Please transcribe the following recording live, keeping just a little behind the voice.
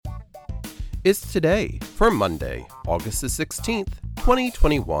is today for Monday, August the 16th,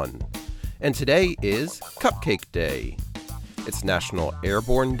 2021. And today is Cupcake Day. It's National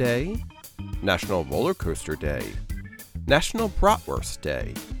Airborne Day, National Roller Coaster Day, National Bratwurst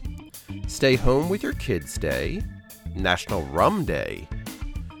Day, Stay Home with Your Kids Day, National Rum Day,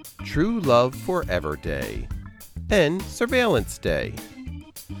 True Love Forever Day, and Surveillance Day.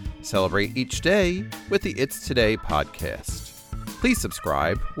 Celebrate each day with the It's Today podcast. Please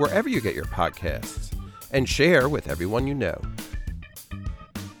subscribe wherever you get your podcasts and share with everyone you know.